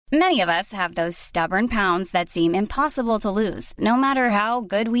Many of us have those stubborn pounds that seem impossible to lose, no matter how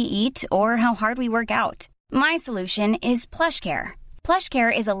good we eat or how hard we work out. My solution is PlushCare.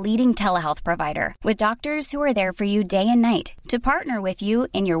 PlushCare is a leading telehealth provider with doctors who are there for you day and night to partner with you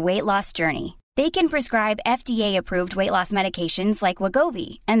in your weight loss journey. They can prescribe FDA-approved weight loss medications like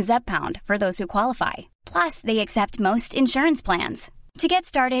Wegovy and Zepbound for those who qualify. Plus, they accept most insurance plans. To get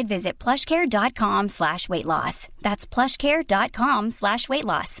started, visit plushcare.com/weightloss. That's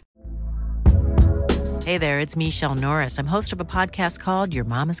plushcare.com/weightloss. Hey there, it's Michelle Norris. I'm host of a podcast called Your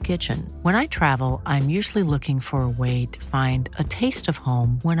Mama's Kitchen. When I travel, I'm usually looking for a way to find a taste of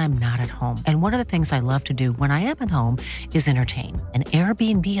home when I'm not at home. And one of the things I love to do when I am at home is entertain. And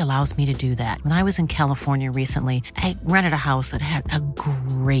Airbnb allows me to do that. When I was in California recently, I rented a house that had a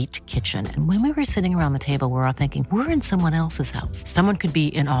great kitchen. And when we were sitting around the table, we were all thinking, we're in someone else's house. Someone could be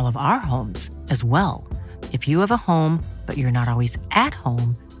in all of our homes as well. If you have a home, but you're not always at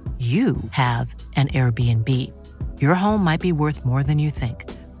home, you have an Airbnb. Your home might be worth more than you think.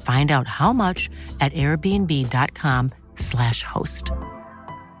 Find out how much at airbnb.com/host.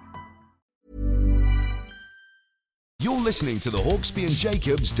 You're listening to the Hawksby and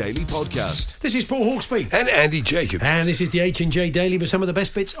Jacobs Daily Podcast. This is Paul Hawksby. And Andy Jacobs. And this is the H&J Daily with some of the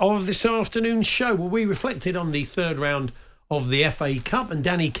best bits of this afternoon's show. Well, we reflected on the third round of the FA Cup, and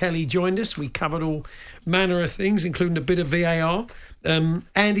Danny Kelly joined us. We covered all manner of things, including a bit of VAR.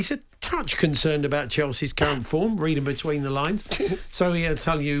 And he's a touch concerned about Chelsea's current form, reading between the lines. So he'll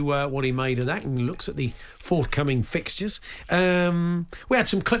tell you what he made of that and looks at the forthcoming fixtures. We had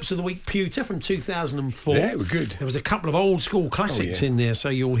some clips of the week pewter from 2004. Yeah, we're good. There was a couple of old school classics in there, so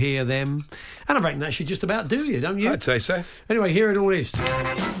you'll hear them. And I reckon that should just about do you, don't you? I'd say so. Anyway, here it all is.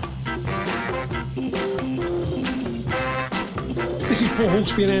 This is Paul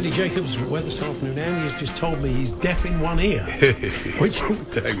Hawksby and Andy Jacobs. Well, this afternoon, Andy has just told me he's deaf in one ear, which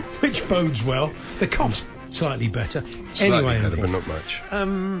bodes well. The cough's slightly better. Anyway, better, but not much.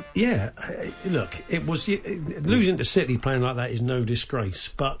 Look, it was losing to City playing like that is no disgrace,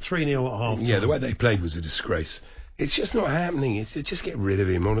 but 3-0 at half time. Yeah, the way they played was a disgrace. It's just not happening. It's just get rid of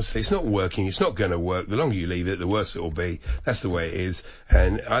him, honestly. It's not working. It's not going to work. The longer you leave it, the worse it will be. That's the way it is.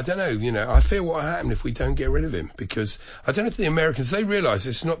 And I don't know, I fear what will happen if we don't get rid of him, because I don't know if the Americans, they realise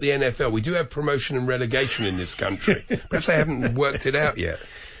it's not the NFL. We do have promotion and relegation in this country. Perhaps they haven't worked it out yet.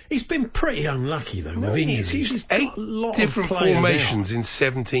 He's been pretty unlucky, though. No, he's used 8 different formations in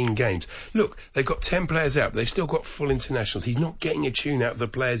 17 games. Look, they've got 10 players out, but they've still got full internationals. He's not getting a tune out of the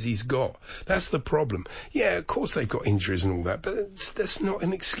players he's got. That's the problem. Yeah, of course they've got injuries and all that, but that's not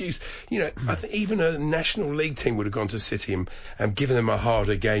an excuse. I think even a National League team would have gone to City and given them a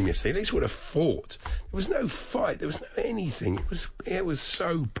harder game yesterday. At least would have fought. There was no fight. There was no anything. It was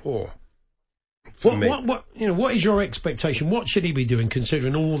so poor. What is your expectation? What should he be doing,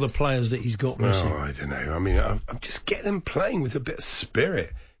 considering all the players that he's got missing? Oh, I don't know. I mean, I'm just get them playing with a bit of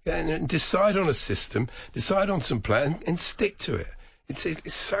spirit, and decide on a system, decide on some play, and stick to it. It's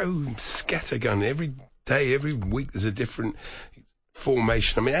so scattergun. Every day, every week, there's a different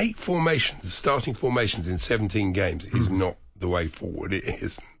formation. I mean, 8 formations, starting formations in 17 games is not the way forward. It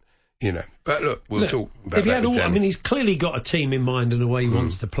isn't. But look, we'll talk about if he that. had he's clearly got a team in mind and the way he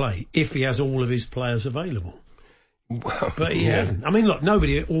wants to play, if he has all of his players available. Well, but he hasn't. I mean, look,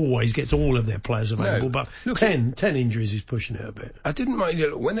 nobody always gets all of their players available, but look, 10 injuries is pushing it a bit. I didn't mind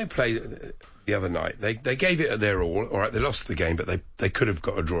it. When they played the other night, they gave it their all. All right, they lost the game, but they could have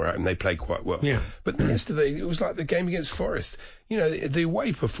got a draw out, and they played quite well. Yeah. But yesterday, it was like the game against Forest. The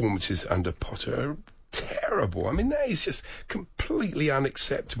away performances under Potter are terrible. I mean, that is just completely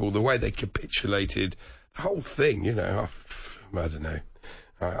unacceptable, the way they capitulated the whole thing. I don't know.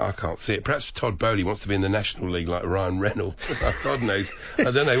 I can't see it. Perhaps Todd Bowley wants to be in the National League like Ryan Reynolds. God knows. I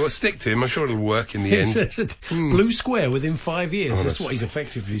don't know. Well, stick to him. I'm sure it'll work in the end. It's a blue square within 5 years. Honestly. That's what he's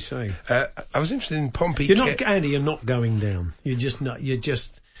effectively saying. I was interested in Pompey. Andy, you're not going down. You're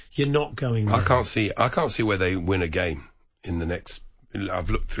not going down. I can't see where they win a game in the next. I've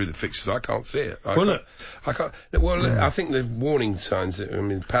looked through the fixtures. I can't see it. I think the warning signs.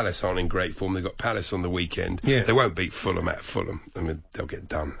 Palace aren't in great form. They've got Palace on the weekend. Yeah. They won't beat Fulham at Fulham. I mean, they'll get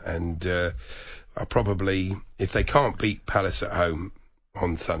done. And I'll probably, if they can't beat Palace at home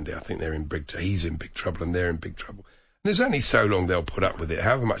on Sunday, I think he's in big trouble and they're in big trouble. And there's only so long they'll put up with it.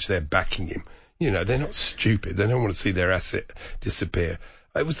 However much they're backing him, they're not stupid. They don't want to see their asset disappear.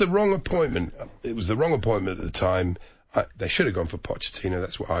 It was the wrong appointment. It was the wrong appointment at the time. They should have gone for Pochettino.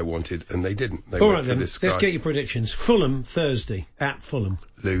 That's what I wanted, and they didn't. They went for this guy. Let's get your predictions. Fulham, Thursday, at Fulham.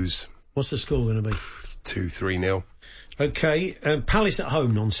 Lose. What's the score going to be? 2-3-0. Okay. Palace at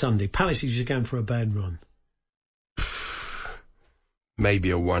home on Sunday. Palace is just going for a bad run.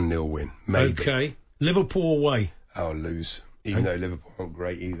 maybe a 1-0 win. Maybe. Okay. Liverpool away. I'll lose, even though Liverpool aren't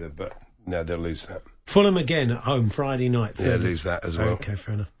great either. But no, they'll lose that. Fulham again at home Friday night. Yeah, lose that as well. Okay,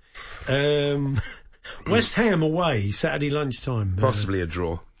 fair enough. West Ham away Saturday lunchtime. Possibly a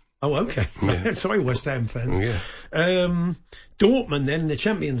draw. Oh, okay. Yeah. Sorry, West Ham fans. Yeah. Dortmund then in the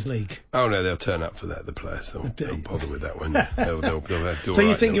Champions League. Oh no, they'll turn up for that. The players, they'll bother with that one. They'll do So you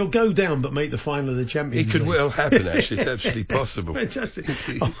right. think you'll go down but make the final of the Champions It could League? well happen. Actually, it's absolutely possible. Fantastic.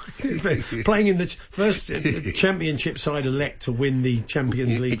 Playing in the first Championship side elect to win the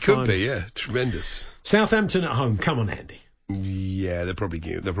Champions League. It could final. be, yeah, tremendous. Southampton at home. Come on, Andy. Yeah, they'll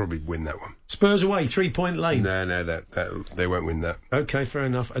probably win that one. Spurs away, 3-point lane. No, that they won't win that. Okay, fair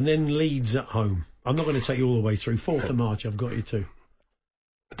enough. And then Leeds at home. I'm not going to take you all the way through. 4th of March, I've got you too.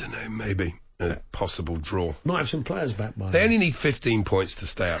 I don't know, maybe a possible draw. Might have some players back by They then. only need 15 points to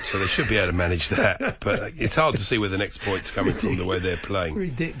stay up, so they should be able to manage that. But it's hard to see where the next point's coming from the way they're playing.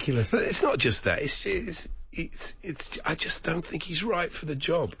 Ridiculous. But it's not just that. It's I just don't think he's right for the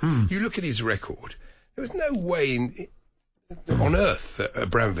job. You look at his record. There was no way on earth that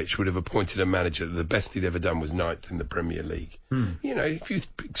Abramovich would have appointed a manager that the best he'd ever done was 9th in the Premier League. You know, if you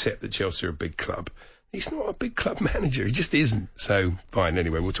accept that Chelsea are a big club, he's not a big club manager. He just isn't. So, fine.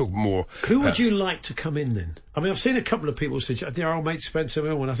 Anyway, we'll talk more. Who would you like to come in then? I mean, I've seen a couple of people suggest. Our old mate Spencer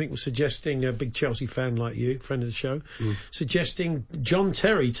Milne, I think, was suggesting, a big Chelsea fan like you, friend of the show, suggesting John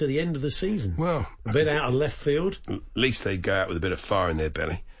Terry to the end of the season. Well, a bit out of left field. At least they'd go out with a bit of fire in their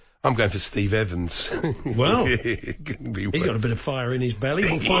belly. I'm going for Steve Evans. Well, he's got a bit of fire in his belly.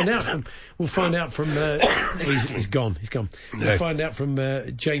 We'll find out from. He's gone. We'll find out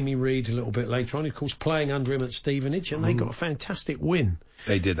from Jamie Reid a little bit later on. Of course, playing under him at Stevenage, and they got a fantastic win.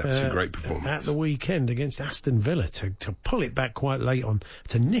 They did. That was a great performance at the weekend against Aston Villa to pull it back quite late on,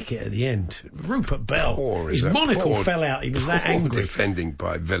 to nick it at the end. Rupert Bell, his monocle fell out. He was that angry. Defending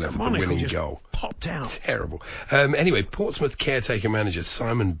by Villa for the winning goal. Popped out. Terrible. Anyway, Portsmouth caretaker manager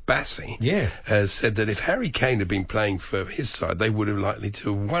Simon Bassey has said that if Harry Kane had been playing for his side, they would have likely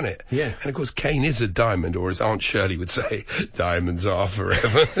to have won it. Yeah. And of course, Kane is a diamond, or as Aunt Shirley would say, diamonds are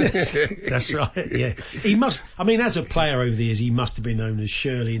forever. That's right. Yeah. He must. I mean, as a player over the years, he must have been known as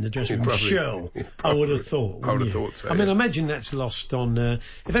Shirley in the dressing room. Shirl, I would have thought. I would have thought so. I mean, I imagine that's lost on.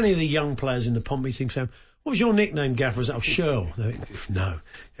 If any of the young players in the Pompey think so. What was your nickname, Gaffer? Is that Shirl? No,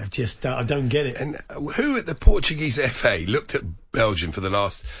 I don't get it. And who at the Portuguese FA looked at Belgium for the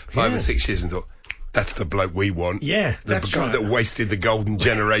last 5 or 6 years and thought, that's the bloke we want. Yeah, the guy that wasted the golden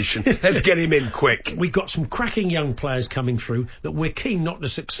generation. Let's get him in quick. We've got some cracking young players coming through that we're keen not to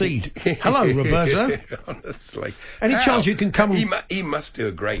succeed. Hello, Roberto. Honestly. Any chance you can come? He must do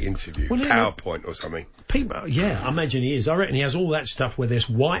a great interview, PowerPoint or something. People, I imagine he is. I reckon he has all that stuff where there's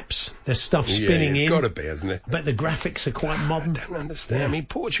wipes, there's stuff spinning in. It's got to be, hasn't it? But the graphics are quite modern. I don't understand. I mean,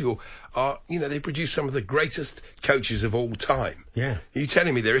 Portugal are, they produce some of the greatest coaches of all time. Yeah. Are you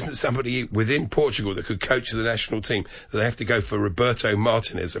telling me there isn't somebody within Portugal that could coach the national team, that they have to go for Roberto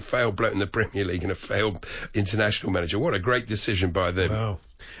Martinez, a failed bloke in the Premier League and a failed international manager? What a great decision by them. Wow.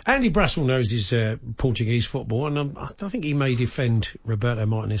 Andy Brassel knows his Portuguese football, and I think he may defend Roberto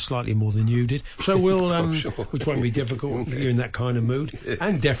Martinez slightly more than you did. So we'll, sure. which won't be difficult. You're in that kind of mood,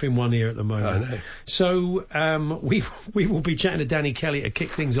 and deaf in one ear at the moment. I know. So we will be chatting to Danny Kelly to kick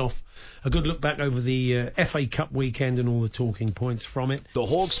things off. A good look back over the FA Cup weekend and all the talking points from it. The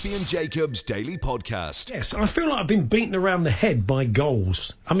Hawksby and Jacobs Daily Podcast. Yes, I feel like I've been beaten around the head by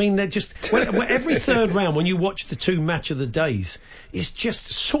goals. I mean, they're just... every third round, when you watch the two match of the days, it's just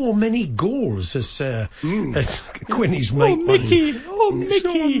so many goals, as Quinny's mate... Mickey! So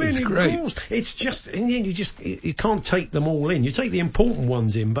many great. goals. It's just... You can't take them all in. You take the important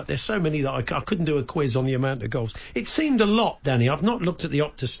ones in, but there's so many that I couldn't do a quiz on the amount of goals. It seemed a lot, Danny. I've not looked at the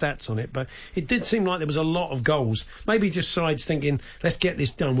Opta stats on it, but it did seem like there was a lot of goals. Maybe just sides thinking, let's get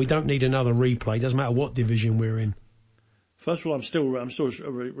this done. We don't need another replay. Doesn't matter what division we're in. First of all, I'm still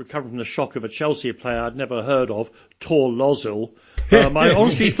recovering from the shock of a Chelsea player I'd never heard of, Tor Lozil. I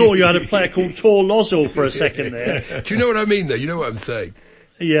honestly thought you had a player called Tor Lozil for a second there. Do you know what I mean, though? You know what I'm saying?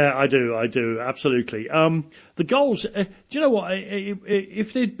 Yeah, I do, absolutely. The goals, do you know what?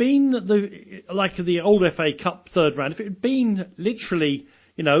 If there'd been the old FA Cup third round, if it had been literally,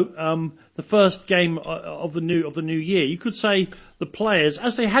 the first game of the new year, you could say the players,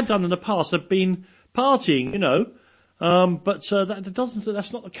 as they had done in the past, have been partying, but that's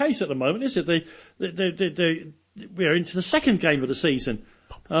not the case at the moment, is it? We're into the second game of the season.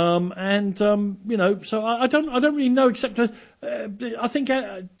 So I don't really know, except I think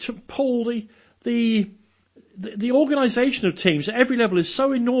to Paul, the the organisation of teams at every level is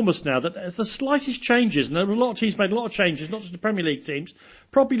so enormous now that the slightest changes, and a lot of teams made a lot of changes, not just the Premier League teams,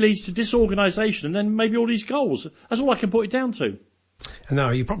 probably leads to disorganisation and then maybe all these goals. That's all I can put it down to. No,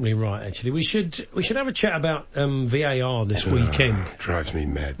 you're probably right. Actually, we should have a chat about VAR this weekend. Drives me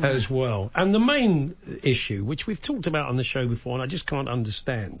mad as well. And the main issue, which we've talked about on the show before, and I just can't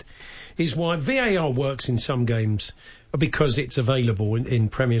understand, is why VAR works in some games because it's available in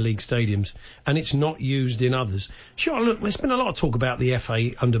Premier League stadiums and it's not used in others. Sure, look, there's been a lot of talk about the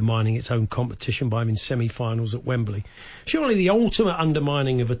FA undermining its own competition by having semi-finals at Wembley. Surely the ultimate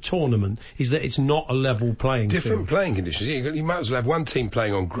undermining of a tournament is that it's not a level playing field. Different playing conditions. You might as well have one team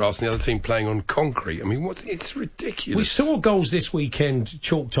playing on grass and the other team playing on concrete. I mean, it's ridiculous. We saw goals this weekend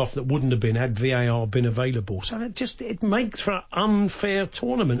chalked off that wouldn't have been had VAR been available. So it makes for an unfair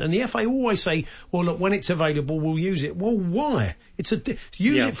tournament. And the FA always say, well, look, when it's available, we'll use it. Well, why?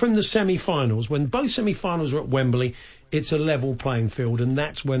 Use it from the semi-finals. When both semi-finals are at Wembley, it's a level playing field, and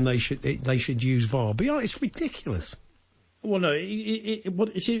that's when they should use VAR. But it's ridiculous. Well, no,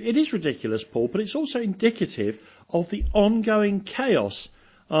 it is ridiculous, Paul, but it's also indicative of the ongoing chaos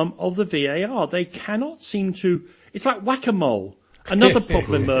of the VAR. They cannot seem to... It's like whack-a-mole. Another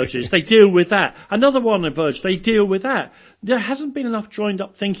problem emerges, they deal with that. Another one emerges, they deal with that. There hasn't been enough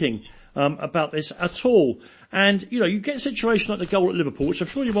joined-up thinking about this at all. And, you get a situation like the goal at Liverpool, which I'm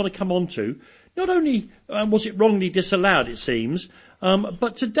sure you want to come on to. Not only was it wrongly disallowed, it seems,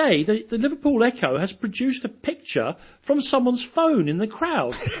 but today the Liverpool Echo has produced a picture from someone's phone in the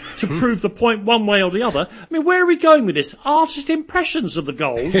crowd to prove the point one way or the other. I mean, where are we going with this? Artist impressions of the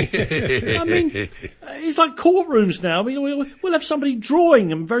goals? I mean, it's like courtrooms now. I mean, we'll have somebody drawing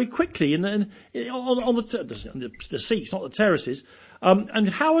them very quickly on the seats, not the terraces. And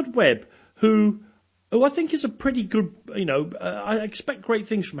Howard Webb, who I think is a pretty good, I expect great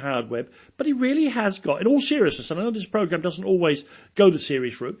things from Howard Webb, but he really has got, in all seriousness, and I know this programme doesn't always go the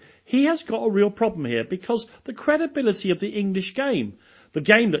serious route, he has got a real problem here because the credibility of the English game, the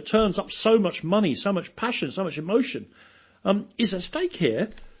game that turns up so much money, so much passion, so much emotion, is at stake here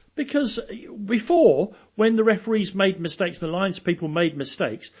because before, when the referees made mistakes and the Lions people made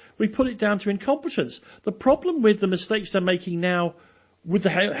mistakes, we put it down to incompetence. The problem with the mistakes they're making now with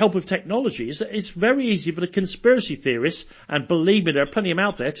the help of technology is that it's very easy for the conspiracy theorists, and believe me, there are plenty of them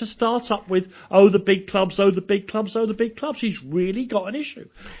out there, to start up with, the big clubs, the big clubs, the big clubs. He's really got an issue.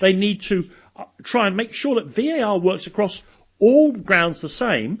 They need to try and make sure that VAR works across all grounds the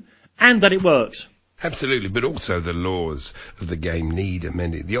same and that it works. Absolutely, but also the laws of the game need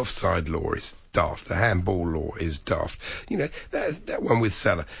amending. The offside law is daft. The handball law is daft. That one with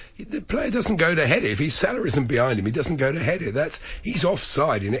Salah. The player doesn't go to head it. If Salah isn't behind him, he doesn't go to head it. He's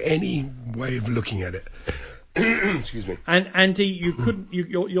offside in any way of looking at it. Excuse me. And Andy,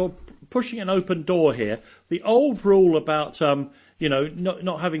 you're pushing an open door here. The old rule about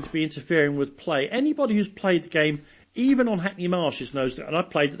not having to be interfering with play. Anybody who's played the game, even on Hackney Marshes, knows that, and I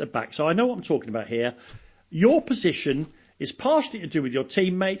played at the back, so I know what I'm talking about here. Your position is partially to do with your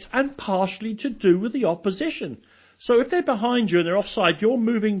teammates and partially to do with the opposition. So if they're behind you and they're offside, you're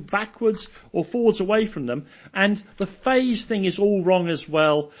moving backwards or forwards away from them, and the phase thing is all wrong as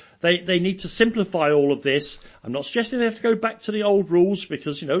well. They need to simplify all of this. I'm not suggesting they have to go back to the old rules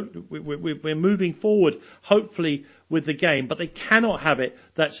because, we're moving forward, hopefully, with the game. But they cannot have it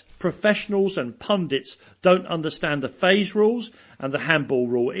that professionals and pundits don't understand the phase rules and the handball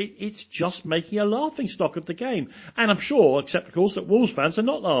rule. It's just making a laughing stock of the game. And I'm sure, except, of course, that Wolves fans are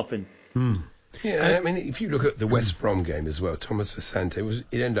not laughing. Yeah, I mean, if you look at the West Brom game as well, Thomas Asante,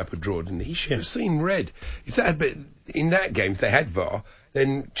 it ended up a draw, didn't he? He should have seen red. If that had been, in that game, if they had VAR,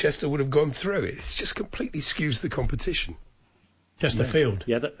 then Chester would have gone through it. It's just completely skews the competition. Chesterfield.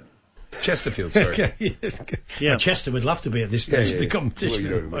 Yeah, Chesterfield, sorry. Yes. Yeah. Well, Chester would love to be at this stage of the competition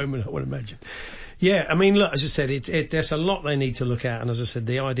at the moment, I would imagine. Yeah, I mean, look, as I said, there's a lot they need to look at, and as I said,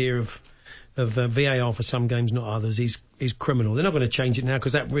 the idea of VAR for some games, not others, is criminal. They're not going to change it now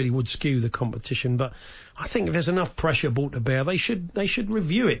because that really would skew the competition. But I think if there's enough pressure brought to bear, they should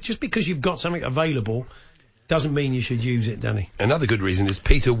review it. Just because you've got something available doesn't mean you should use it, Danny. Another good reason is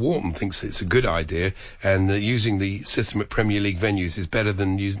Peter Wharton thinks it's a good idea, and using the system at Premier League venues is better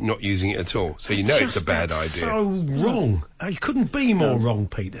than not using it at all. So it's a bad idea. So wrong. You couldn't be more wrong,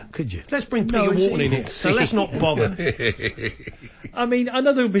 Peter, could you? Let's bring Peter Wharton in here. So let's not bother. I mean, I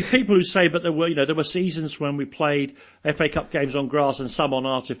know there will be people who say, but there were seasons when we played FA Cup games on grass and some on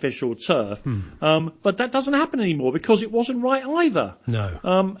artificial turf. But that doesn't happen anymore because it wasn't right either. No.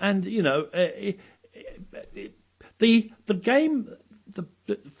 The game, the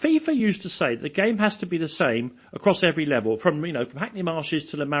FIFA used to say the game has to be the same across every level, from Hackney Marshes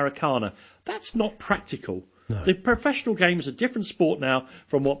to the Maracana. That's not practical. No. The professional game is a different sport now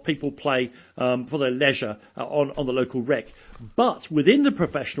from what people play for their leisure on the local rec. But within the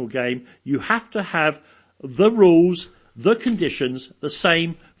professional game, you have to have the rules, the conditions, the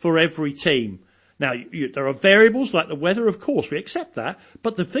same for every team. Now, there are variables like the weather, of course, we accept that,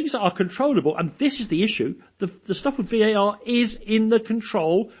 but the things that are controllable, and this is the issue, the stuff with VAR is in the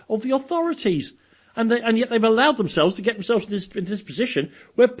control of the authorities. And yet they've allowed themselves to get themselves in this position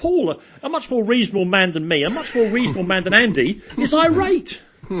where Paul, a much more reasonable man than me, a much more reasonable man than Andy, is irate.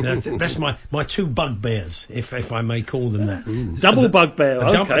 That's my two bugbears, if I may call them that. Double bugbear,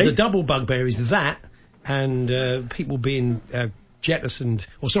 okay. The double bugbear is that, and people being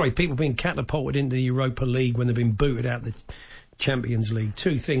people being catapulted into the Europa League when they've been booted out the Champions League.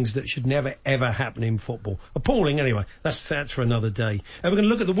 Two things that should never ever happen in football. Appalling, anyway. That's for another day. We're going to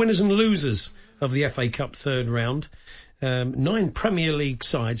look at the winners and losers of the FA Cup third round. 9 Premier League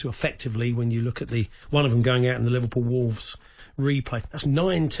sides who effectively, when you look at one of them going out in the Liverpool Wolves replay, that's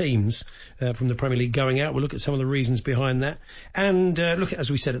 9 teams from the Premier League going out. We'll look at some of the reasons behind that, and look at,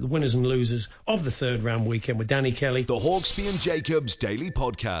 as we said, at the winners and losers of the third round weekend with Danny Kelly. The Hawksbee and Jacobs Daily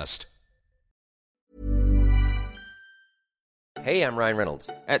Podcast. Hey, I'm Ryan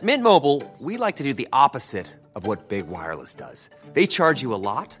Reynolds. At Mint Mobile, we like to do the opposite of what Big Wireless does. They charge you a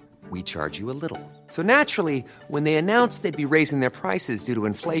lot, we charge you a little. So naturally, when they announced they'd be raising their prices due to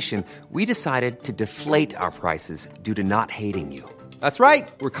inflation, we decided to deflate our prices due to not hating you. That's right.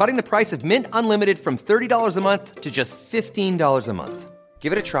 We're cutting the price of Mint Unlimited from $30 a month to just $15 a month.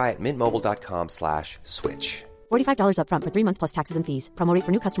 Give it a try at mintmobile.com/switch. $45 up front for 3 months plus taxes and fees. Promo rate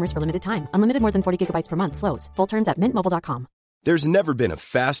for new customers for limited time. Unlimited more than 40 gigabytes per month. Slows full terms at mintmobile.com. There's never been a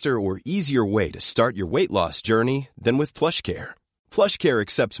faster or easier way to start your weight loss journey than with PlushCare. PlushCare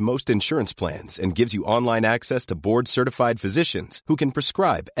accepts most insurance plans and gives you online access to board-certified physicians who can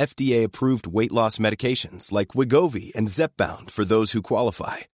prescribe FDA-approved weight loss medications like Wegovy and Zepbound for those who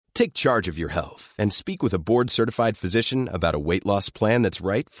qualify. Take charge of your health and speak with a board-certified physician about a weight loss plan that's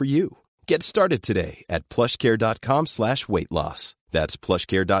right for you. Get started today at plushcare.com/weight loss. That's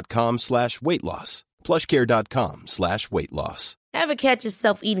plushcare.com/weight loss. plushcare.com/weight loss. Ever catch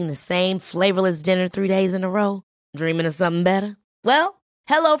yourself eating the same flavorless dinner 3 days in a row? Dreaming of something better? Well,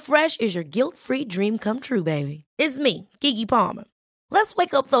 HelloFresh is your guilt-free dream come true, baby. It's me, Keke Palmer. Let's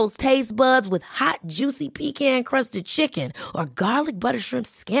wake up those taste buds with hot, juicy pecan-crusted chicken or garlic butter shrimp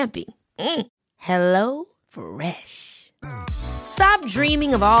scampi. Hello Fresh. Stop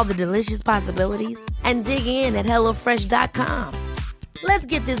dreaming of all the delicious possibilities and dig in at HelloFresh.com. Let's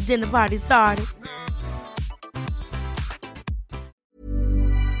get this dinner party started.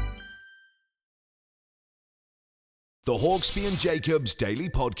 The Hawksbee and Jacobs Daily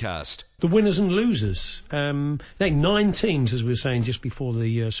Podcast. The winners and losers. 9 teams, as we were saying just before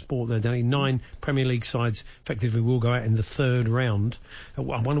the sport there, Danny. 9 Premier League sides effectively will go out in the third round. I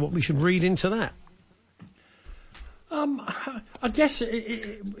wonder what we should read into that. I guess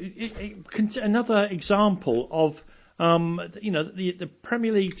another example of the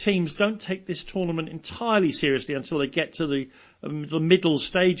Premier League teams don't take this tournament entirely seriously until they get to the middle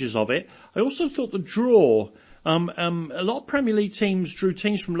stages of it. I also thought the draw. A lot of Premier League teams drew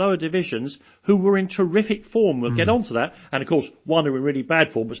teams from lower divisions who were in terrific form. We'll get onto that. And, of course, one who were in really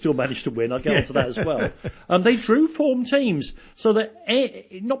bad form but still managed to win. I'll get onto that as well. They drew form teams so that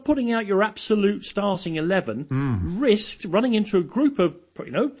not putting out your absolute starting 11 risked running into a group of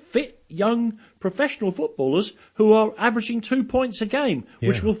fit, young, professional footballers who are averaging 2 points a game,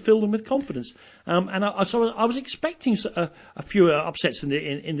 which will fill them with confidence. And I was expecting a few upsets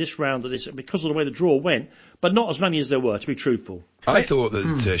in this round of this because of the way the draw went, but not as many as there were, to be truthful. I thought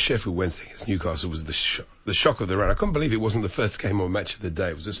that Sheffield Wednesday against Newcastle was the shock of the round. I couldn't believe it wasn't the first game or match of the day.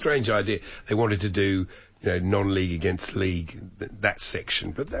 It was a strange idea. They wanted to do non-league against league, that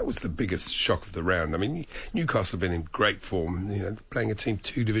section, but that was the biggest shock of the round. I mean, Newcastle have been in great form, playing a team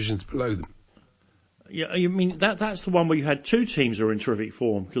 2 divisions below them. Yeah, I mean, that's the one where you had 2 teams who are in terrific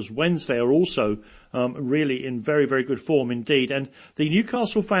form, because Wednesday are also really in very, very good form indeed. And the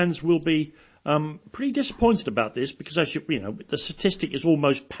Newcastle fans will be pretty disappointed about this because, as the statistic is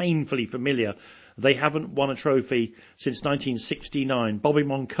almost painfully familiar. They haven't won a trophy since 1969, Bobby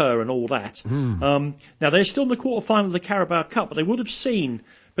Moncur and all that. Now, they're still in the quarter-final of the Carabao Cup, but they would have seen,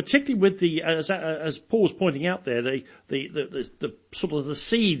 particularly with the, as Paul was pointing out there, the sort of the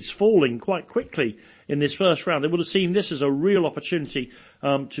seeds falling quite quickly in this first round. They would have seen this as a real opportunity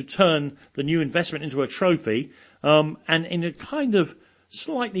to turn the new investment into a trophy, and in a kind of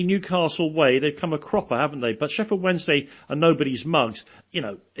slightly Newcastle way, they've come a cropper, haven't they? But Sheffield Wednesday are nobody's mugs.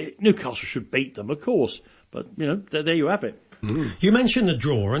 Newcastle should beat them, of course. But, there you have it. You mentioned the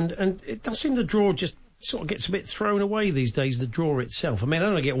draw, and it does seem the draw just sort of gets a bit thrown away these days, the draw itself. I mean, I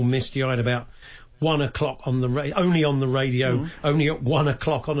don't get all misty-eyed about 1 o'clock on the only on the radio, only at 1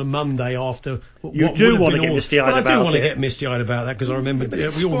 o'clock on a Monday after. You do want to get misty-eyed about it. I do want to get misty-eyed about that because I remember. But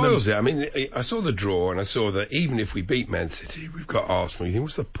it spoils it. I mean, I saw the draw and I saw that even if we beat Man City, we've got Arsenal. You think,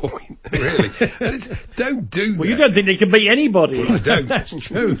 what's the point, really? And don't do that. Well, you don't think they can beat anybody. Well, I don't. That's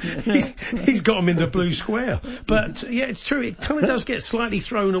true. He's got them in the blue square. But yeah, it's true. It kind of does get slightly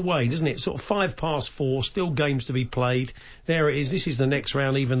thrown away, doesn't it? Sort of 4:05, still games to be played. There it is. This is the next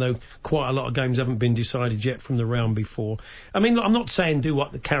round, even though quite a lot of games haven't been decided yet from the round before. I mean, I'm not saying do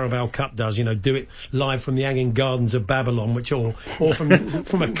what the Carabao Cup does, do it live from the hanging gardens of Babylon, or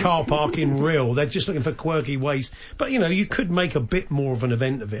from a car park in Rio. They're just looking for quirky ways. But, you could make a bit more of an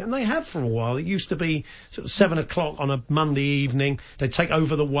event of it. And they have for a while. It used to be sort of 7 o'clock on a Monday evening. They'd take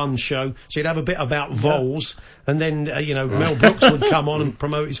over the One show. So you'd have a bit about voles. And then, Mel Brooks would come on and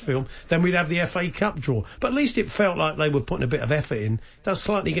promote his film. Then we'd have the FA Cup draw. But at least it felt like they were putting a bit of effort in. It does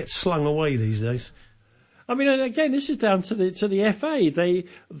slightly get slung away these days. I mean, again, this is down to the FA.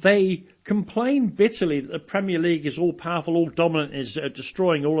 They complain bitterly that the Premier League is all powerful, all dominant, is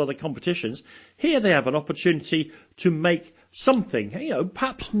destroying all other competitions. Here they have an opportunity to make something.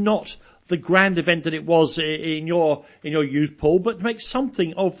 Perhaps not the grand event that it was in your youth, Paul, but make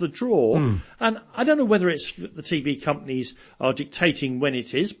something of the draw. And I don't know whether it's the TV companies are dictating when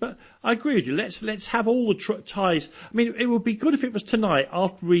it is, but I agree with you. Let's have all the ties. I mean, it would be good if it was tonight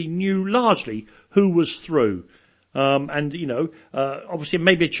after we knew largely who was through. Obviously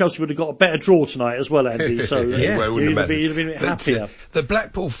maybe Chelsea would have got a better draw tonight as well, Andy. So you'd have been a bit happier. The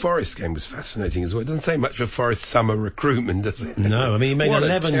Blackpool Forest game was fascinating as well. It doesn't say much for Forest summer recruitment, does it? No, I mean, he made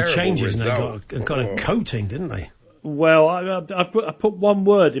 11 changes result. and they got a coating, didn't they? Well, I put one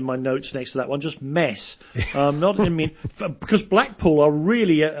word in my notes next to that one, just mess. Because Blackpool are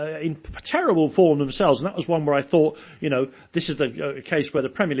really in terrible form themselves, and that was one where I thought, this is the case where the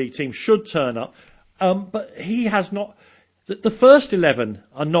Premier League team should turn up. But he has not. The first 11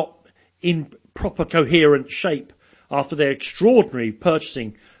 are not in proper coherent shape after their extraordinary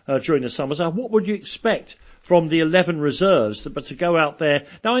purchasing during the summer. So what would you expect from the 11 reserves? But to go out there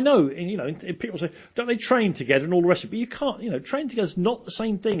now, I know people say, don't they train together and all the rest of it? But you can't. Training together is not the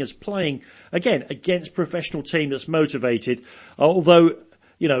same thing as playing again against a professional team that's motivated. Although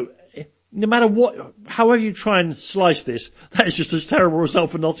no matter what, however you try and slice this, that is just a terrible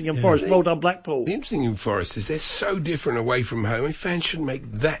result for Nottingham Forest. Well done, Blackpool. The interesting thing in Forest is they're so different away from home. I mean, fans shouldn't make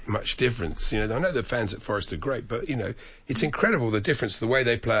that much difference. I know the fans at Forest are great, but, it's incredible the difference the way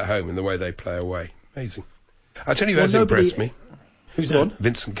they play at home and the way they play away. Amazing. I'll tell you who has impressed me. Who's that?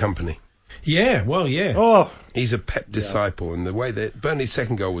 Vincent Kompany. Yeah, well, yeah. Oh, he's a Pep disciple, and the way that Burnley's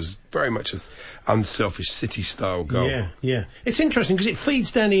second goal was very much an unselfish City-style goal. Yeah. It's interesting because it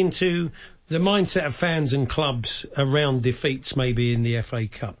feeds down into the mindset of fans and clubs around defeats maybe in the FA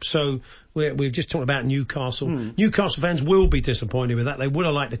Cup. So we've just talked about Newcastle. Newcastle fans will be disappointed with that. They would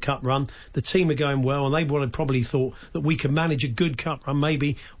have liked a cup run. The team are going well, and they would have probably thought that we could manage a good cup run,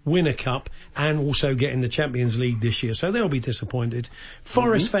 maybe win a cup, and also get in the Champions League this year. So they'll be disappointed.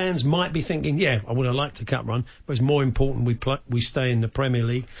 Forest fans might be thinking, I would have liked a cup run, but it's more important we stay in the Premier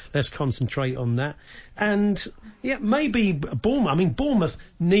League. Let's concentrate on that. And maybe Bournemouth. I mean, Bournemouth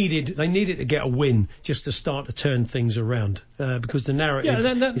needed to get a win just to start to turn things around because the narrative is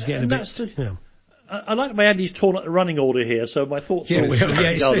getting a bit. I like the way Andy's torn up the running order here, so my thoughts are...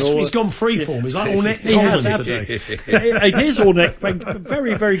 He's gone freeform. He's like Ornette Coleman today. It is Ornette.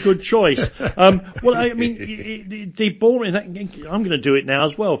 Very, very good choice. The Bournemouth... I'm going to do it now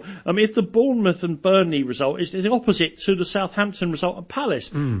as well. If the Bournemouth and Burnley result is the opposite to the Southampton result at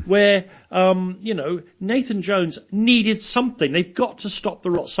Palace, where, Nathan Jones needed something. They've got to stop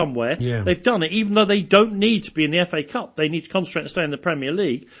the rot somewhere. Yeah. They've done it, even though they don't need to be in the FA Cup. They need to concentrate and stay in the Premier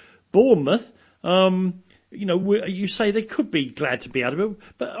League. Bournemouth... you say they could be glad to be out of it,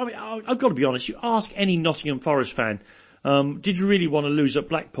 but I've got to be honest. You ask any Nottingham Forest fan, did you really want to lose at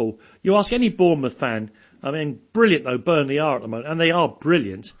Blackpool? You ask any Bournemouth fan. I mean, brilliant though Burnley are at the moment, and they are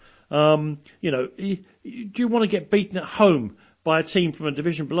brilliant. Do you want to get beaten at home by a team from a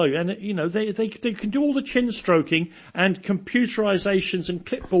division below you? And they can do all the chin stroking and computerisations and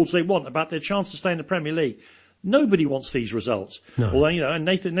clipboards they want about their chance to stay in the Premier League. Nobody wants these results. No. Although, and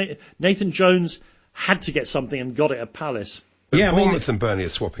Nathan Jones had to get something and got it at Palace. But Bournemouth and Burnley are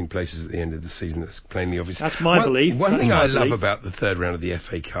swapping places at the end of the season. That's plainly obvious. That's my belief. One thing I love about the third round of the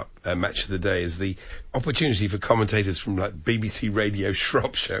FA Cup match of the day is the opportunity for commentators from like BBC Radio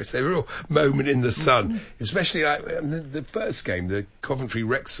Shropshire. It's a real moment in the sun, especially like the first game, the Coventry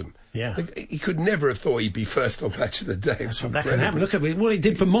Wrexham. Yeah. He could never have thought he'd be first on Match of the Day. That can happen. Look at what it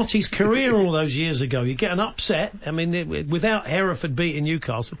did for Motti's career all those years ago. You get an upset. I mean, without Hereford beating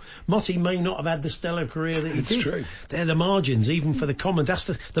Newcastle, Motti may not have had the stellar career that he did. It's true. They're the margins, even for the comment. That's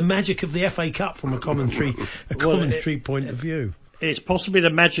the magic of the FA Cup from a commentary point of view. It's possibly the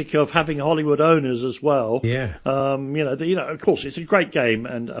magic of having Hollywood owners as well. Yeah. Of course, it's a great game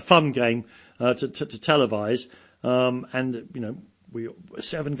and a fun game to televise.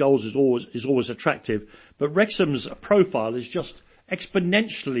 7 goals is always attractive, but Wrexham's profile is just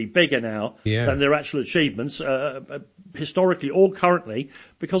exponentially bigger now than their actual achievements, historically or currently,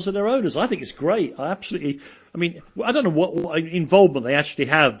 because of their owners. I think it's great. I don't know what involvement they actually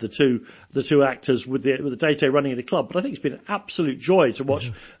have, the two actors with the day-to-day running of the club, but I think it's been an absolute joy to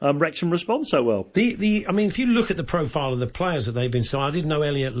watch Wrexham respond so well. If you look at the profile of the players that they've been, so I didn't know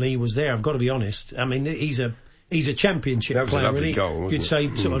Elliot Lee was there. I've got to be honest. I mean, he's a championship player. That was a lovely goal, wasn't You'd say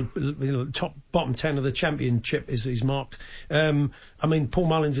sort of bottom 10 of the championship is marked. Paul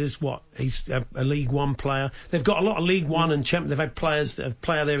Mullins is what? He's a League One player. They've got a lot of League One and they've had players. A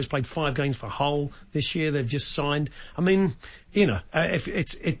player there has played 5 games for Hull this year. They've just signed. I mean, if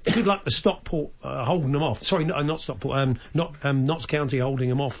it's good luck to Stockport holding them off. Sorry, not Stockport. Notts County holding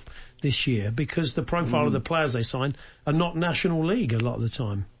them off this year because the profile of the players they sign are not National League a lot of the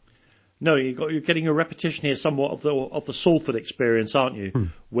time. No, you're getting a repetition here somewhat of the Salford experience, aren't you?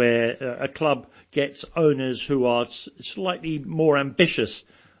 Where a club gets owners who are slightly more ambitious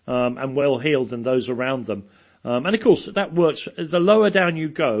and well-heeled than those around them. And, of course, that works. The lower down you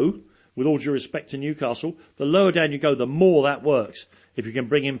go, with all due respect to Newcastle, the lower down you go, the more that works. If you can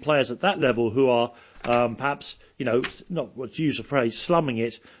bring in players at that level who are perhaps, not to use the phrase, slumming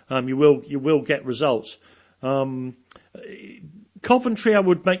it, you will get results. Coventry, I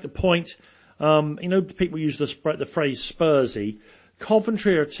would make the point, people use the phrase Spursy.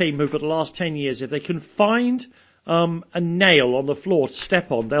 Coventry are a team who for the last 10 years, if they can find a nail on the floor to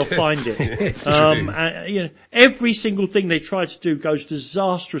step on, they'll find it. Every single thing they try to do goes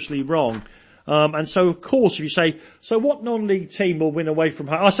disastrously wrong. And so, of course, if you say, so what non-league team will win away from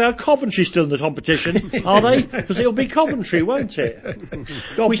home? I say, Coventry's still in the competition, are they? Because it'll be Coventry, won't it?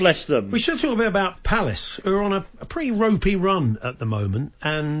 God bless them. We should talk a bit about Palace, who are on a pretty ropey run at the moment.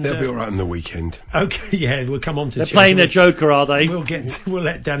 And they'll be all right on the weekend. Okay, yeah, we'll come on to Chelsea. They're playing their Joker, are they? We'll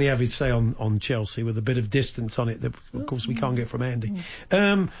let Danny have his say on Chelsea with a bit of distance on it that, of course, we can't get from Andy.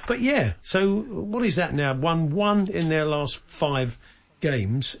 But yeah, so what is that now? 1-1 in their last 5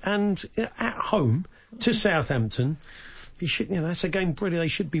 games, and at home to Southampton. That's a game really they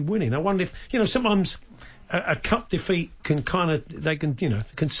should be winning. I wonder if sometimes a cup defeat can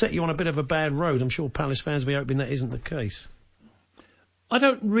can set you on a bit of a bad road. I'm sure Palace fans will be hoping that isn't the case. I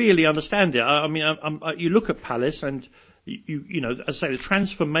don't really understand it. I mean, you look at Palace and as I say, the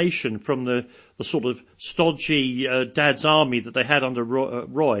transformation from the sort of stodgy Dad's Army that they had under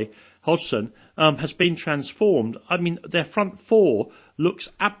Roy Hodgson has been transformed. I mean, their front four looks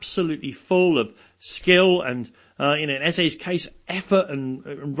absolutely full of skill and, in Eze's case, effort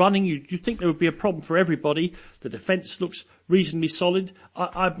and running. You'd think there would be a problem for everybody. The defence looks reasonably solid.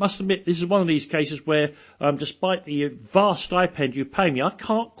 I must admit, this is one of these cases where, despite the vast stipend you pay me, I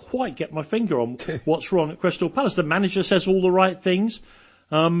can't quite get my finger on what's wrong at Crystal Palace. The manager says all the right things.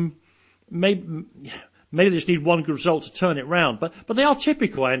 Maybe they just need one good result to turn it round. But they are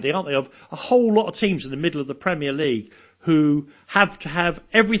typical, Andy, aren't they, of a whole lot of teams in the middle of the Premier League who have to have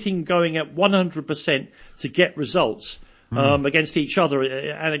everything going at 100% to get results against each other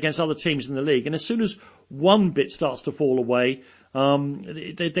and against other teams in the league. And as soon as one bit starts to fall away,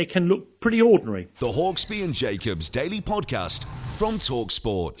 they can look pretty ordinary. The Hawksbee and Jacobs Daily Podcast from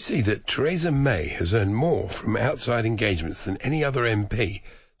TalkSport. You see that Theresa May has earned more from outside engagements than any other MP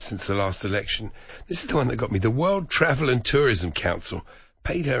since the last election. This is the one that got me. The World Travel and Tourism Council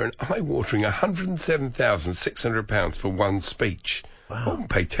paid her an eye-watering £107,600 for one speech. Wow. I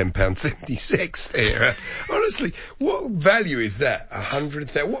wouldn't pay £10.76 here. Honestly, what value is that?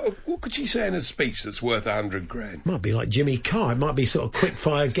 100,000. What could she say in a speech that's worth $100,000? Might be like Jimmy Carr. It might be sort of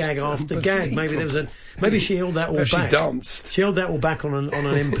quick-fire gag after gag. Maybe she held that all back. She danced. She held that all back on an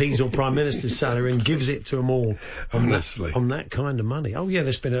MP's or Prime Minister's salary and gives it to them all. Honestly, on that kind of money. Oh yeah,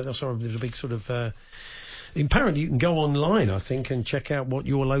 there's a big sort of. Apparently, you can go online, I think, and check out what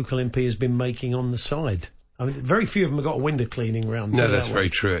your local MP has been making on the side. I mean, very few of them have got a window cleaning round. No, that's very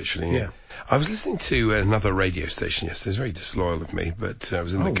true, actually. Yeah. I was listening to another radio station yesterday. It's very disloyal of me, but I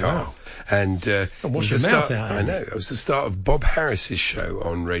was in the car. Wow. And wash your mouth out. I know. It was the start of Bob Harris's show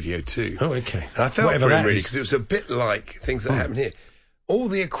on Radio 2. Oh, okay. And I felt Whatever for him, that really, is. because it was a bit like things that happen here. All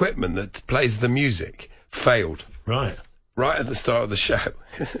the equipment that plays the music failed. Right. Right at the start of the show.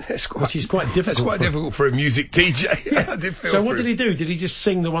 Which is quite difficult. That's quite difficult for a music DJ. I did feel So what did he do? Did he just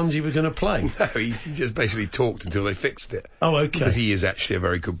sing the ones he was going to play? No, he just basically talked until they fixed it. Oh, okay. Because he is actually a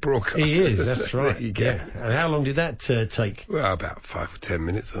very good broadcaster. He is, that's So right. there you go. Yeah. And how long did that take? Well, about 5 or 10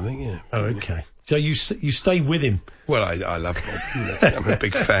 minutes, I think, yeah. Oh, okay. So you stayed with him? Well, I love Bob. I'm a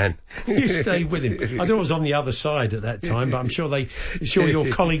big fan. You stayed with him. I thought it was on the other side at that time, but I'm sure your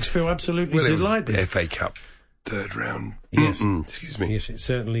colleagues feel absolutely delighted. It was FA Cup. Third round. Yes. Excuse me. Yes, it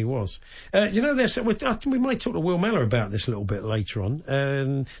certainly was. You know, we might talk to Will Mellor about this a little bit later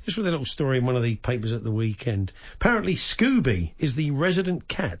on. This was a little story in one of the papers at the weekend. Apparently, Scooby is the resident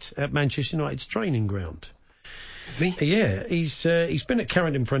cat at Manchester United's training ground. Is he? Yeah, he's been at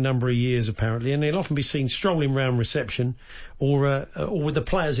Carrington for a number of years, apparently, and he'll often be seen strolling round reception or with the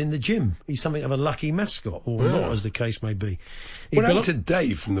players in the gym. He's something of a lucky mascot, or not, as the case may be. What happened to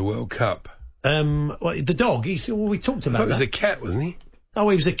Dave from the World Cup? The dog. We talked about that. He was a cat, wasn't he? Oh,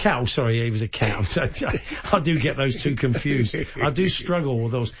 he was a cow. Sorry, he was a cow. I do get those two confused. I do struggle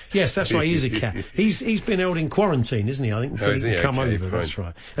with those. Yes, that's right. He is a cat. He's been held in quarantine, isn't he? I think until he can come over. Fine. That's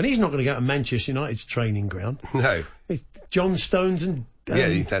right. And he's not going to go to Manchester United's training ground. No. It's John Stones and. Yeah,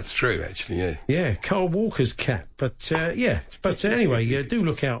 that's true. Actually, yeah. Yeah, Carl Walker's cat. But anyway, do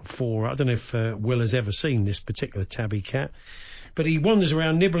look out for. I don't know if Will has ever seen this particular tabby cat. But he wanders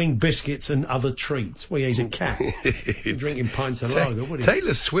around nibbling biscuits and other treats. Well, yeah, he's a cat. Drinking pints of lager, would he?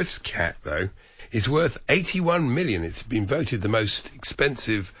 Taylor Swift's cat, though, is worth $81 million. It's been voted the most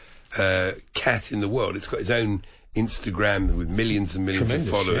expensive cat in the world. It's got its own Instagram with millions and millions of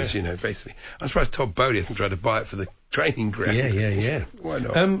followers, yeah. You know, basically. I'm surprised Todd Bowley hasn't tried to buy it for the training ground. Yeah. Why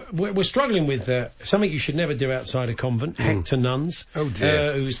not? We're struggling with something you should never do outside a convent, Hector Nuns. Oh,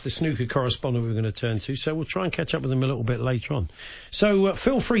 dear. Who's the snooker correspondent we're going to turn to. So we'll try and catch up with him a little bit later on. So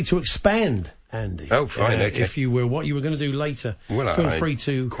feel free to expand, Andy. Oh, fine, okay. If you were, what you were going to do later. Well, feel free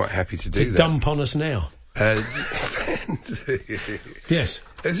to... Quite happy to do that. Dump on us now. Yes.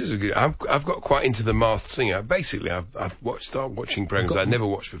 This is a good. I've got quite into The Masked Singer. Basically, I've started watching programs I'd never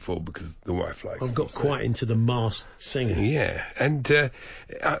watched before because the wife likes. I've got quite into The Masked Singer. Yeah, and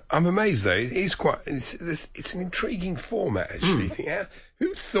I'm amazed though. It's an intriguing format actually. You think,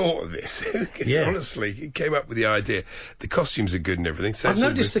 who thought of this? Honestly, who came up with the idea? The costumes are good and everything. So I've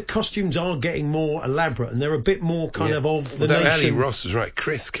noticed the costumes are getting more elaborate and they're a bit more kind of the nation. Ali Ross was right.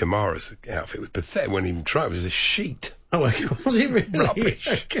 Chris Kamara's outfit was pathetic. Wouldn't even try. It was a sheet. Oh, was it really? Rubbish.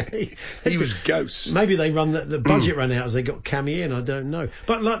 Okay. He was Ghost. Maybe they run the budget ran out as they got Cammy in. I don't know.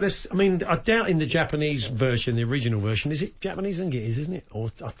 But like this, I mean, I doubt in the Japanese version, the original version, is it Japanese? I think it is, isn't it? Or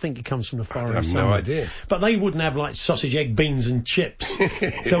I think it comes from the foreign. I have no idea. But they wouldn't have like sausage, egg, beans, and chips.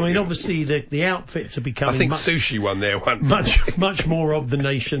 So I mean, obviously the outfits are becoming. I think sushi won there one. Much more of the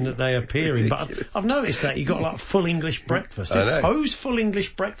nation that they appear in. But I've noticed that you got like full English breakfast. I know. Who's full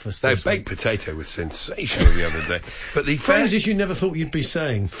English breakfast? No, baked potato was sensational the other day. But the phrases you never thought you'd be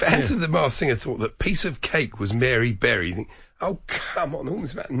saying. Fans of The Masked Singer thought that piece of cake was Mary Berry. You think, oh, come on, the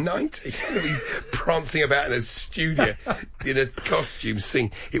woman's about 90. She's going to be prancing about in a studio in a costume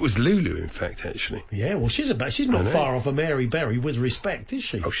sing. It was Lulu, in fact, actually. Yeah, well, she's not far off a Mary Berry with respect, is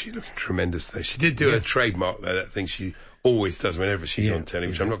she? Oh, she's looking tremendous, though. She did do her trademark, though, that thing she always does whenever she's on telly,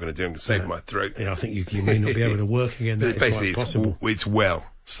 which I'm not going to do. I'm going to save my throat. Yeah, I think you may not be able to work again. Basically, it's well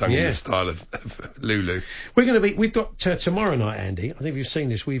sung in the style of Lulu. We've got tomorrow night, Andy. I think you've seen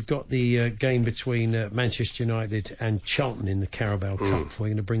this. We've got the game between Manchester United and Charlton in the Carabao Cup. We're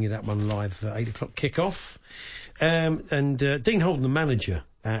going to bring you that one live 8 o'clock kick-off. And Dean Holden, the manager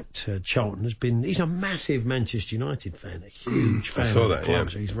at Charlton, he's a massive Manchester United fan, a huge fan. I saw that, yeah.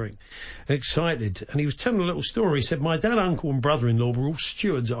 So he's very excited. And he was telling a little story. He said, my dad, uncle and brother-in-law were all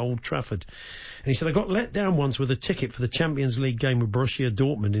stewards at Old Trafford. And he said, I got let down once with a ticket for the Champions League game with Borussia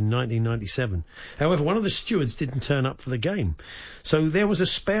Dortmund in 1997. However, one of the stewards didn't turn up for the game. So there was a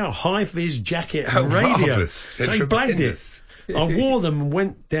spare high-vis jacket and radio. Marvellous. So he blagged it. I wore them and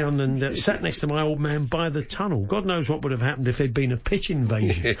went down and sat next to my old man by the tunnel. God knows what would have happened if there'd been a pitch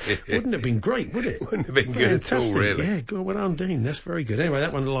invasion. Wouldn't have been great, would it? Wouldn't have been good at all, really. Yeah, good. Well done, Dean. That's very good. Anyway,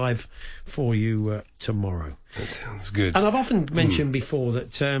 that one live for you tomorrow. That sounds good. And I've often mentioned before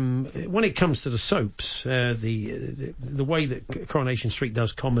that when it comes to the soaps, the way that Coronation Street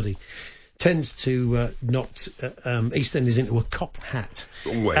does comedy tends to knock EastEnders into a cop hat.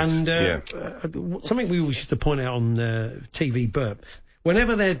 Always. And something we always used to point out on TV Burp,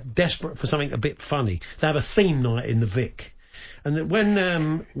 whenever they're desperate for something a bit funny, they have a theme night in the Vic. And that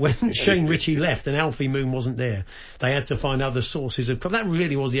when Shane Ritchie left and Alfie Moon wasn't there, they had to find other sources of... That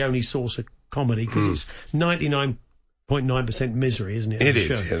really was the only source of comedy, because it's 99.9% misery, isn't it? It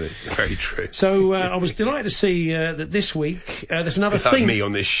is, very true. So I was delighted to see that this week there's another theme... me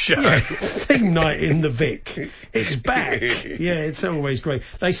on this show. Yeah, theme night in the Vic. It's back. Yeah, it's always great.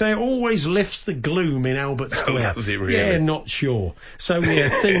 They say it always lifts the gloom in Albert Square. Does it really? Yeah, not sure. So yeah,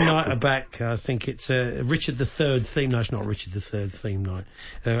 theme night are back. I think it's Richard III theme night. It's not Richard III theme night.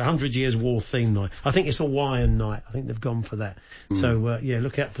 100 Years War theme night. I think it's a Hawaiian night. I think they've gone for that. So yeah,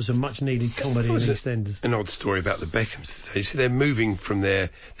 look out for some much needed comedy in EastEnders. An odd story about the Beckhams today. You see, they're moving from they're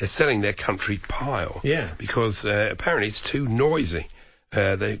selling their country pile. Yeah. Because apparently it's too noisy.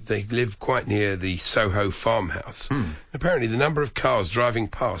 They live quite near the Soho farmhouse. Apparently the number of cars driving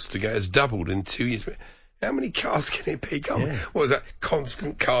past has doubled in 2 years. How many cars can it be? What was that?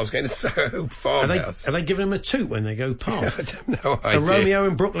 Constant cars going to Soho farmhouse. Are they giving them a toot when they go past? I have no idea. A Romeo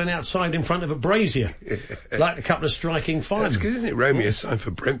in Brooklyn outside in front of a brazier. Like a couple of striking firemen. That's good, isn't it? Romeo signed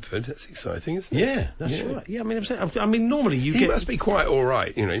for Brentford. That's exciting, isn't it? Yeah, that's right. Yeah, I mean, normally he must be quite all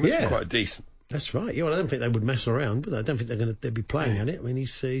right. He must be quite decent. That's right. Yeah, well, I don't think they would mess around, but I don't think they'd be playing at it. I mean,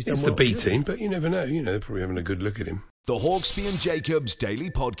 he's done it's well. The B team, but you never know. They're probably having a good look at him. The Hawksbee and Jacobs Daily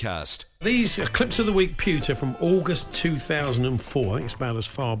Podcast. These are clips of the week, pewter, from August 2004. I think it's about as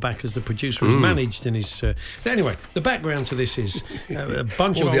far back as the producer has managed in his... Anyway, the background to this is a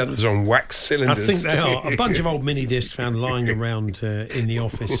bunch of... All the others are on wax cylinders. I think they are. A bunch of old mini discs found lying around in the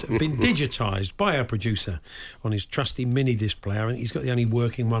office have been digitised by our producer on his trusty mini disc player. I think he's got the only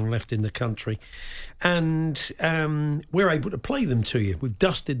working one left in the country. And we're able to play them to you. We've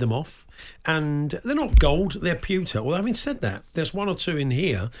dusted them off, and they're not gold, they're pewter. Well, having said that, there's one or two in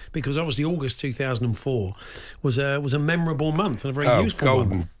here, because obviously August 2004 was a memorable month and a very useful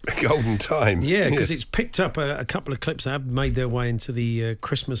one. Golden time. Yeah, because it's picked up a couple of clips that have made their way into the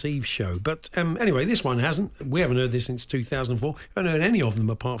Christmas Eve show. But anyway, this one hasn't. We haven't heard this since 2004. We haven't heard any of them,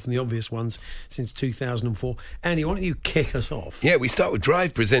 apart from the obvious ones, since 2004. Andy, why don't you kick us off? Yeah, we start with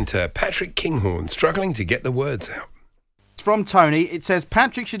Drive presenter Patrick Kinghorn struggling to get the words out. From Tony, it says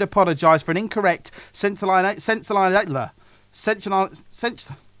Patrick should apologise for an incorrect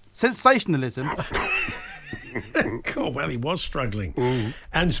sensationalism. God, well, he was struggling.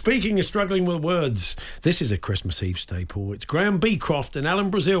 And speaking of struggling with words, this is a Christmas Eve staple. It's Graham Beecroft and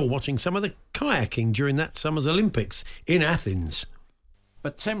Alan Brazil watching some of the kayaking during that summer's Olympics in Athens.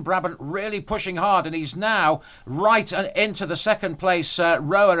 But Tim Brabant really pushing hard, and he's now right into the second place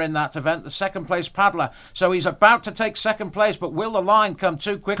rower in that event, the second place paddler. So he's about to take second place, but will the line come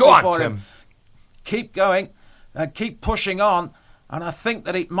too quickly for him? Keep going, keep pushing on, and I think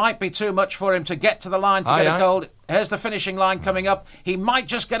that it might be too much for him to get to the line to get a gold. Here's the finishing line coming up. He might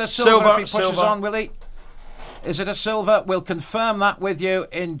just get a silver if he pushes on, will he? Is it a silver? We'll confirm that with you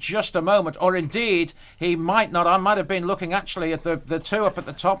in just a moment. Or indeed, he might not. I might have been looking actually at the two up at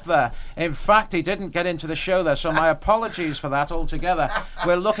the top there. In fact, he didn't get into the show there, so my apologies for that altogether.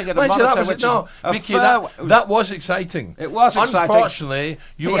 We're looking at a monitor which is Mickey, that was exciting. It was exciting. Unfortunately,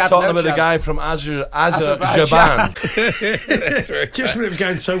 you were talking about the guy from Azerbaijan. Just when it was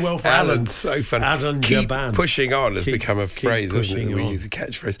going so well for Alan. So funny. Keep pushing on has become a phrase, hasn't it? We use a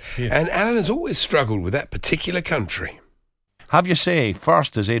catchphrase. Yeah. And Alan has always struggled with that particular country. Have your say.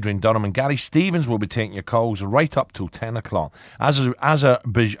 First is Adrian Dunham, and Gary Stevens will be taking your calls right up till 10 o'clock.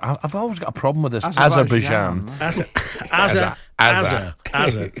 Azerbaijan. I've always got a problem with this. Azerbaijan.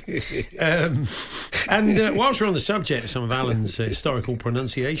 And whilst we're on the subject of some of Alan's historical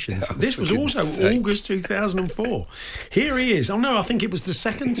pronunciations, this was also August 2004. Here he is. Oh no, I think it was the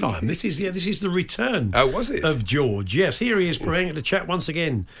second time. This is the return. Oh, was it? Of George. Yes, here he is preparing to chat once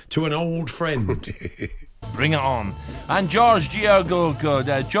again to an old friend. Bring it on. And George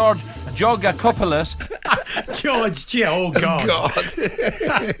Giorgakopoulos. George, oh God.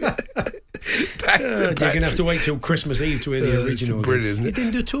 You're going to have to wait till Christmas Eve to hear the original. It's brilliant, isn't it? You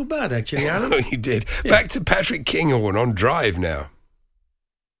didn't do too bad, actually, Alan. Oh, you did. Yeah. Back to Patrick Kinghorn on Drive now.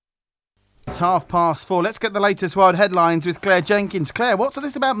 It's 4:30. Let's get the latest world headlines with Claire Jenkins. Claire, what's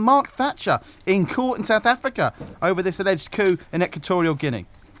this about Mark Thatcher in court in South Africa over this alleged coup in Equatorial Guinea?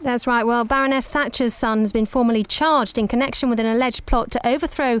 That's right. Well, Baroness Thatcher's son has been formally charged in connection with an alleged plot to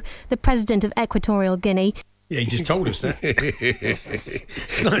overthrow the president of Equatorial Guinea. Yeah, he just told us that.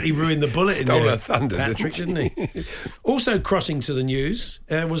 Slightly ruined the bulletin. Stole her thunder, Patrick, didn't he? Also crossing to the news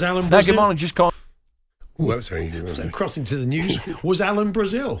was Alan Brazil. Crossing to the news was Alan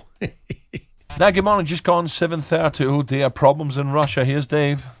Brazil. Now, good morning. Just gone 7:30. Oh dear, problems in Russia. Here's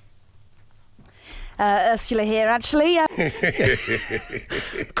Dave. Ursula here, actually. Everybody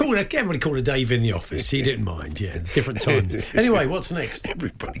called her Dave in the office. He didn't mind, different times. Anyway, what's next?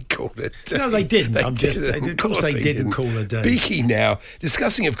 Everybody called her Dave. No, they didn't. Of course they didn't call her Dave. Beaky now,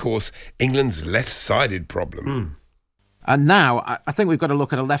 discussing, of course, England's left-sided problem. And now, I think we've got to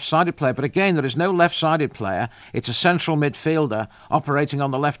look at a left-sided player. But again, there is no left-sided player. It's a central midfielder operating on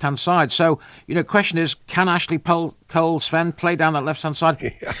the left-hand side. So, question is, can Ashley Cole, Sven, play down that left-hand side?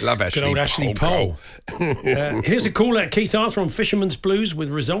 I love Ashley. Good old Ashley Cole. Here's a call at Keith Arthur on Fisherman's Blues with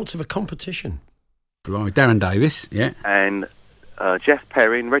results of a competition. Right, Darren Davis, yeah. And Jeff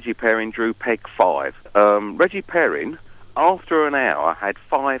Perrin, Reggie Perrin drew peg 5. Reggie Perrin, after an hour, had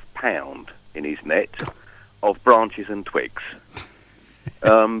 £5 in his net of branches and twigs.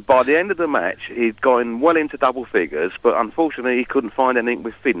 By the end of the match, he'd gone well into double figures, but unfortunately he couldn't find anything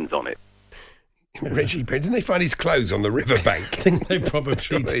with fins on it. Reggie Perrin, didn't they find his clothes on the riverbank? I think they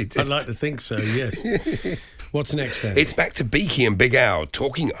probably did. I'd like to think so, yes. What's next then? It's back to Beaky and Big Al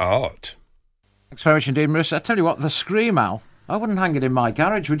talking art. Thanks very much indeed, Marissa. I tell you what, the Scream Al, I wouldn't hang it in my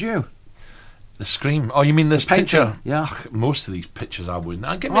garage, would you? The Scream. Oh, you mean this picture? Yeah. Most of these pictures I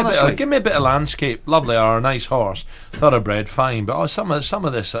wouldn't. Give me a bit of landscape. Lovely, or a nice horse. Thoroughbred, fine. But some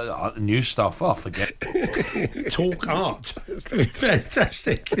of this new stuff, forget. Talk art.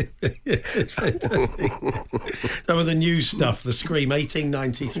 Fantastic. It's fantastic. Some of the new stuff, the Scream,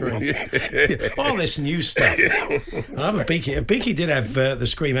 1893. All this new stuff. I have Beaky. If Beaky did have the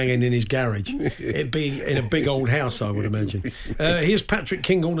Scream hanging in his garage, it'd be in a big old house, I would imagine. Here's Patrick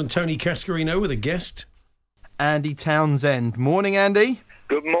Kingold and Tony Cascarino with a guest. Andy Townsend. Morning, Andy.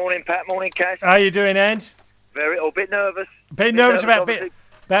 Good morning, Pat. Morning, Cash. How you doing, Ant? A bit nervous. Bit nervous about being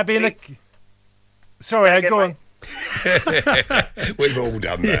the... Sorry, go on. We've all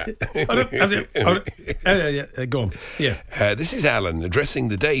done that. Go on. Yeah. This is Alan addressing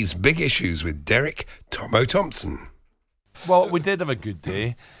the day's big issues with Derek Tomo Thompson. Well, we did have a good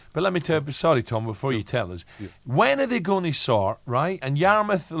day. But let me tell you, sorry, Tom, before you tell us, when are they going to sort, right? And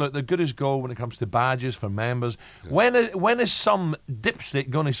Yarmouth, look, they're good as gold when it comes to badges for members. Yeah. When is some dipstick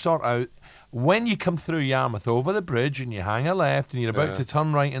going to sort out when you come through Yarmouth over the bridge and you hang a left and you're about to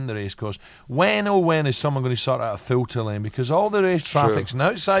turn right in the racecourse, when is someone going to sort out a filter lane? Because all the race traffic's an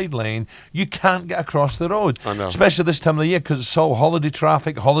outside lane, you can't get across the road. I know. Especially this time of the year because it's all holiday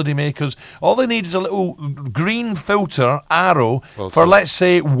traffic, holiday makers. All they need is a little green filter arrow for, let's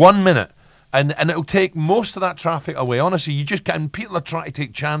say, 1 minute. And it'll take most of that traffic away. Honestly, you just can't. People are trying to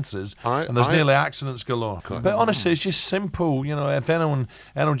take chances, and there's nearly accidents galore. But honestly, it's just simple. If anyone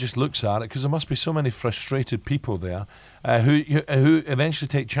just looks at it, because there must be so many frustrated people there who eventually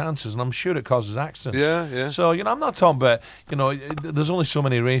take chances, and I'm sure it causes accidents. Yeah. So I'm not talking about there's only so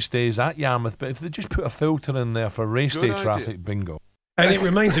many race days at Yarmouth, but if they just put a filter in there for race day traffic, bingo. And it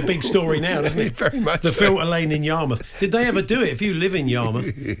remains a big story now, doesn't it? Very much. The filter lane in Yarmouth. Did they ever do it? If you live in Yarmouth,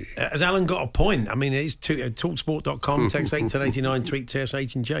 has Alan got a point? I mean, it's talksport.com, text 81089, tweet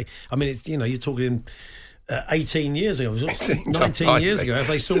TS8J. I mean, it's you're talking 18 years ago, 19 years ago. Have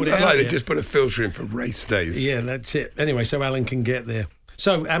they sorted it out? They just put a filter in for race days. Yeah, that's it. Anyway, so Alan can get there.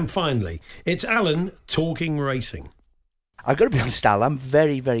 So, and finally, it's Alan talking racing. I've got to be honest, Al, I'm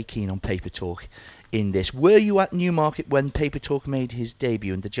very, very keen on Paper Talk in this. Were you at Newmarket when Paper Talk made his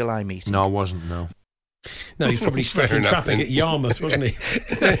debut in the July meeting? No, I wasn't, no. No, he was probably stuck in traffic at Yarmouth, wasn't he?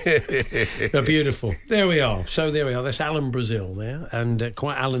 They're beautiful. There we are. So there we are. That's Alan Brazil there, and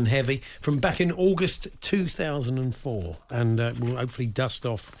quite Alan heavy from back in August 2004. And we'll hopefully dust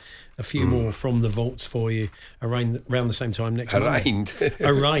off a few more from the vaults for you around the same time next week.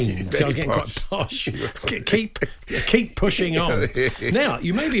 Arraigned. So I was getting quite posh. Keep pushing on. Now,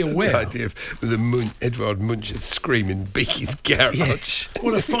 you may be aware. The idea of Edvard Munch screaming Beaky's garage. Yeah.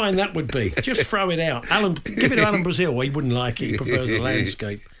 What a fine that would be. Just throw it out. Alan, give it to Alan Brazil. Well, he wouldn't like it. He prefers the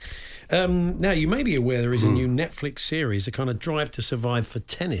landscape. Now, you may be aware there is a new Netflix series, a kind of Drive to Survive for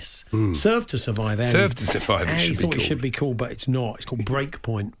tennis. Serve to Survive. Serve to Survive. He thought it should be called, but it's not. It's called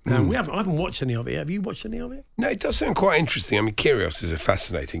Breakpoint. Now, I haven't watched any of it. Have you watched any of it? No, it does sound quite interesting. I mean, Kyrgios is a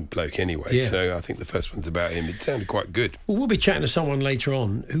fascinating bloke anyway, so I think the first one's about him. It sounded quite good. Well, we'll be chatting to someone later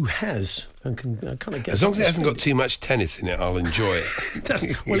on who has and can kind of get... As long as it hasn't got too much tennis in it, I'll enjoy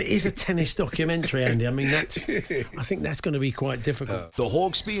it. Well, it is a tennis documentary, Andy. I mean, I think that's going to be quite difficult. The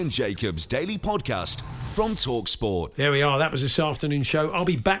Hawksby and Jacobs Daily Podcast from TalkSport. There we are. That was this afternoon's show. I'll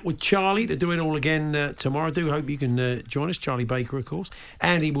be back with Charlie to do it all again tomorrow. I do hope you can join us. Charlie Baker, of course.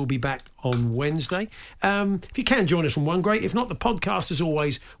 Andy will be back on Wednesday. If you can join us from one, great. If not, the podcast, as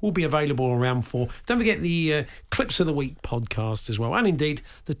always, will be available around 4. Don't forget the Clips of the Week podcast as well. And indeed,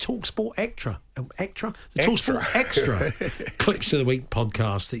 the TalkSport Extra, the TalkSport Extra Clips of the Week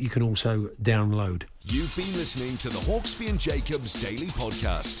podcast that you can also download. You've been listening to the Hawksby and Jacobs Daily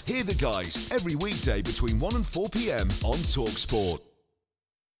Podcast. Hear the guys every weekday between 1 and 4 p.m. on TalkSport.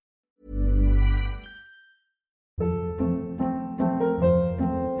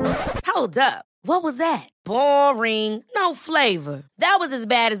 Hold up. What was that? Boring. No flavor. That was as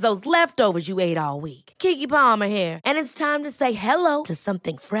bad as those leftovers you ate all week. Keke Palmer here, and it's time to say hello to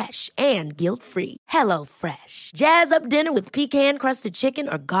something fresh and guilt-free. Hello Fresh. Jazz up dinner with pecan-crusted chicken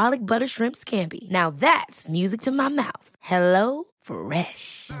or garlic butter shrimp scampi. Now that's music to my mouth. Hello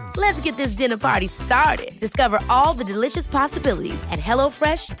Fresh. Let's get this dinner party started. Discover all the delicious possibilities at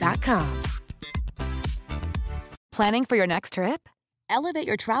hellofresh.com. Planning for your next trip? Elevate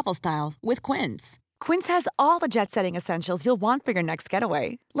your travel style with Quince. Quince has all the jet-setting essentials you'll want for your next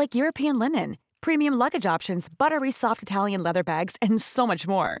getaway, like European linen, premium luggage options, buttery soft Italian leather bags, and so much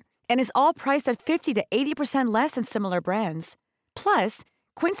more. And is all priced at 50 to 80% less than similar brands. Plus,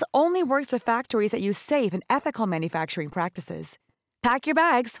 Quince only works with factories that use safe and ethical manufacturing practices. Pack your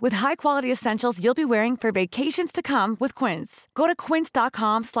bags with high-quality essentials you'll be wearing for vacations to come with Quince. Go to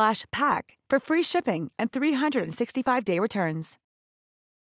quince.com/pack for free shipping and 365-day returns.